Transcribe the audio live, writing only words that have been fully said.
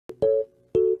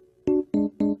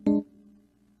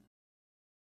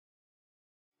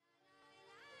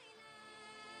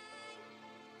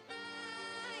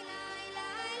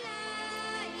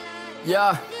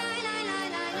Yeah,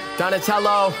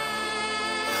 Donatello.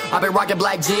 I've been rocking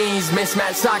black jeans,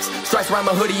 mismatched socks, stripes around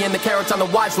my hoodie and the carrots on the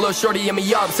watch. Little shorty in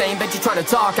me up, saying that you trying to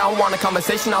talk. I don't want a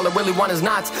conversation, all I really want is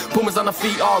knots. Pumas on the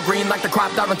feet, all green like the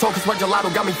crop. Diving tokens, where gelato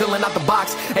got me filling out the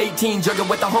box. 18, jugging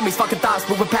with the homies, fucking thoughts,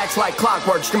 moving packs like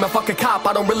clockwork. Screaming fuck a cop,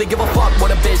 I don't really give a fuck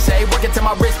what a bitch say. Working till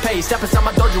my wrist pays, step inside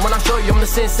my dojo when I show you I'm the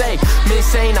sensei.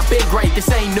 Insane, I've been great,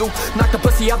 this ain't new. Knock the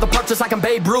pussy out the park just like I'm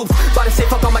Babe Ruth. About to say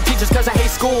fuck all my teachers cause I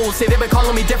hate school. Say they been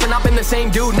calling me different, I've been the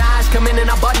same dude. Nah, come in and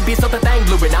I body beats up the thing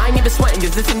blue. And I ain't even sweating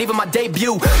cause this ain't even my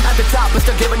debut. At the top, but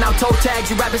still giving out toe tags.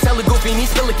 You rappers hella goofy and you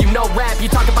still like you know rap. You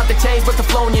talk about the change, but the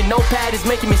flow in your notepad is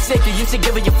making me sick. You used to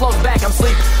give it your flows back, I'm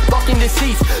sleep. Fucking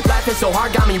deceased, laughing so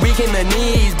hard got me weak in the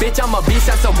knees. Bitch, I'm a beast,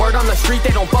 that's a word on the street.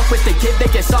 They don't fuck with the kid, they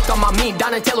get sucked on my meat.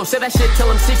 Donatello said that shit till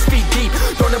I'm 6 feet deep.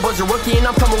 Throwing the buzz a rookie and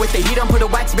I'm coming with the heat. I'm put a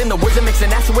wax in the woods and mixing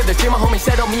acid with the tree. My homie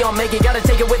said on me, I'll make it, gotta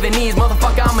take it with the knees.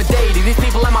 Motherfucker, I'm a deity, these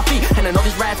people at my feet. And I know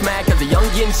these rats mad cause the young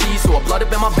getting cheese. So I blood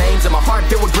up in my veins and my heart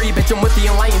filled with greed. Bitch, I'm with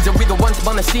the lanes and we the ones up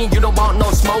on the scene. You don't want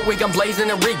no smoke, we gon' blaze in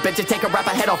the reek. Bet you take a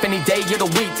rapper head off any day of the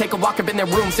week. Take a walk up in their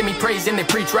room, see me praising they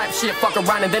preach rap shit. Fuck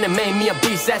around and then it made me a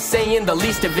beast. That's saying the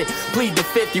least of it. Plead the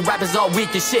fifth, you rappers all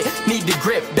weak as shit. Need the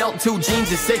grip, belt 2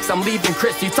 jeans is 6. I'm leaving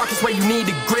Chris, you talk this way you need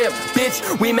a grip. Bitch,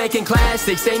 we making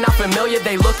classics, they not familiar.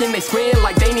 They looking, they screaming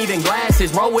like they needing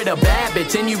glasses. Roll with a bad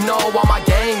bitch and you know all my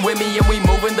gang with me. And we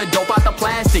moving the dope out the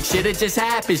plastic. Shit, it just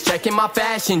happens, checking my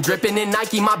fashion. Dripping in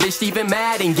Nike, my bitch even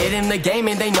mad. And get in the game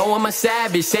and they know I'm a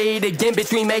savage. Say it again,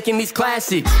 bitch, we making these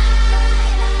classics.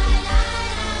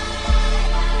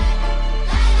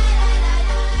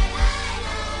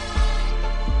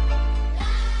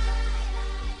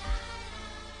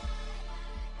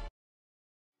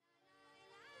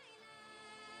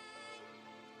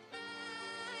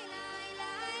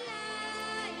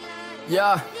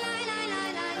 Yeah,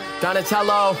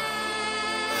 Donatello.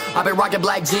 I've been rocking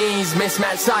black jeans,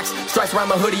 mismatched socks, stripes around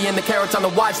my hoodie and the carrots on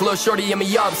the watch. Little shorty in me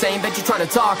up, saying that you trying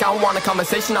to talk. I don't want a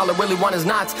conversation, all I really want is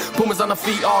knots. Pumas on the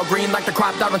feet, all green like the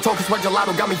crop. Diving tokens, where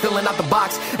gelato got me filling out the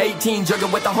box. 18,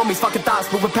 jugging with the homies, fucking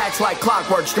thoughts, moving packs like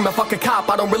clockwork. Screaming fuck a cop,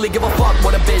 I don't really give a fuck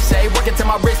what a bitch say. Working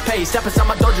till my wrist pays, step inside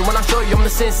my dojo when I show you I'm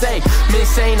the sensei.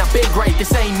 Insane, I've been great,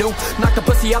 this ain't new. Knock the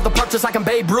pussy out the park just like I'm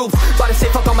Babe Ruth. About to say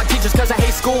fuck all my teachers cause I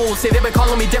hate school. Say they been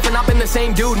calling me different, I've been the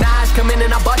same dude. Nah, come in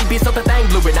and I body beats up the thing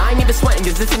blue. And I ain't even sweating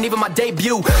cause this ain't even my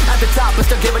debut. At the top, but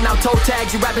still giving out toe tags.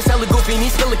 You rappers hella goofy and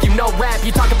you still like you know rap. You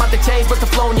talk about the change, but the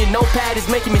flow in your notepad is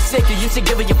making me sick. You used to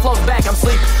give it your flows back, I'm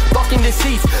sleep. Fucking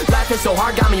deceased, laughing so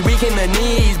hard got me weak in the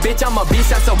knees. Bitch, I'm a beast,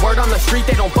 that's a word on the street.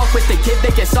 They don't fuck with the kid, they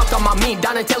get sucked on my meat.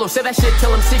 Donatello said that shit till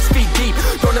I'm 6 feet deep.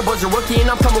 Throwing the buzz a rookie and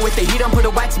I'm coming with the heat. I'm put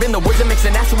a wax in the woods and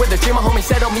mixing acid with the tree. My homie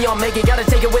said on me, I'll make it, gotta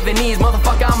take it with the knees.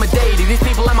 Motherfucker, I'm a deity, these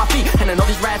people at my feet. And I know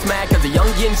these rats mad cause the young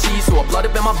getting cheese. So I blood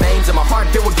up in my veins and my heart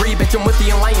filled with greed. Bitch, I'm with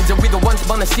the lanes and we the ones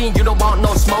up on the scene. You don't want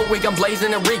no smoke, we gon' blaze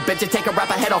in the reek. Bet you take a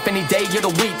rapper head off any day of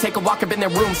the week. Take a walk up in their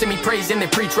room, see me praising they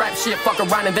preach rap shit. Fuck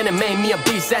around and then it made me a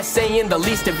beast. That's saying the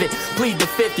least of it. Plead the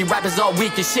fifth, you rappers all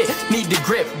weak as shit. Need the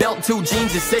grip, belt 2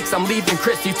 jeans is 6. I'm leaving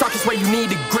Chris, you talk this way you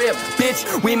need a grip. Bitch,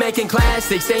 we making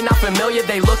classics, they not familiar.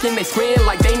 They looking, they screaming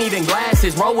like they needing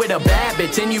glasses. Roll with a bad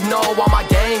bitch and you know all my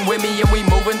gang with me. And we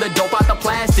moving the dope out the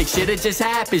plastic. Shit, it just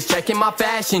happens, checking my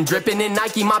fashion. Dripping in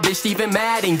Nike, my bitch even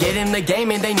mad. And get in the game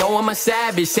and they know I'm a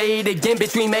savage. Say it again,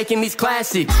 bitch, we making these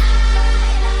classics.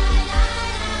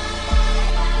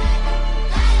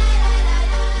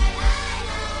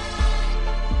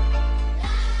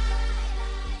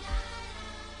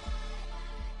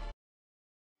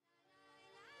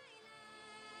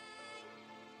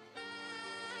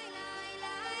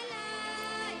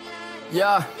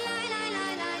 Yeah,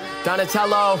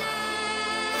 Donatello.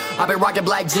 I've been rocking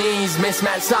black jeans,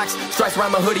 mismatched socks, stripes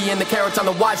around my hoodie and the carrots on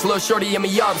the watch. Little shorty in me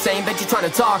up, saying that you trying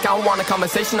to talk. I don't want a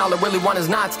conversation, all I really want is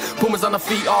knots. Pumas on the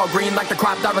feet, all green like the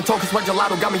crop. Diving tokens, where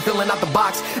gelato got me filling out the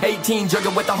box. 18,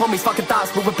 jugging with the homies, fucking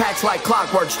thoughts, moving packs like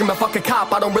clockwork. Screaming fuck a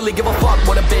cop, I don't really give a fuck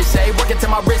what a bitch say. Working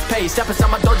till my wrist pays, step inside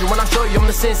my dojo when I show you I'm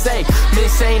the sensei.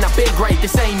 Insane, I've been great,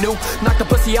 this ain't new. Knock the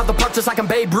pussy out the park just like I'm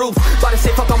Babe Ruth. About to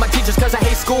say fuck all my teachers cause I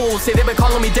hate school. Say they been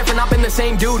calling me different, I've been the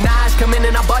same dude. Nah, come in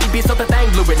and I body beats up the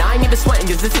thing blue. And I ain't even sweating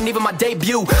cause this ain't even my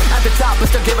debut. At the top, but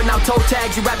still giving out toe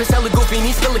tags. You rappers hella goofy and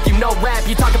you still like you know rap.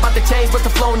 You talk about the change, but the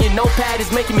flow in your notepad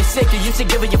is making me sick. You used to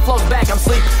give it your flows back, I'm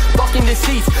sleep. Fucking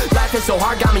deceased, laughing so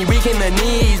hard got me weak in the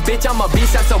knees. Bitch, I'm a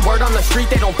beast, that's a word on the street.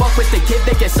 They don't fuck with the kid,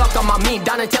 they get sucked on my meat.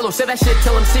 Donatello said that shit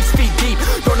till I'm 6 feet deep.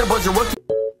 Throwing the buzz a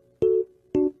rookie.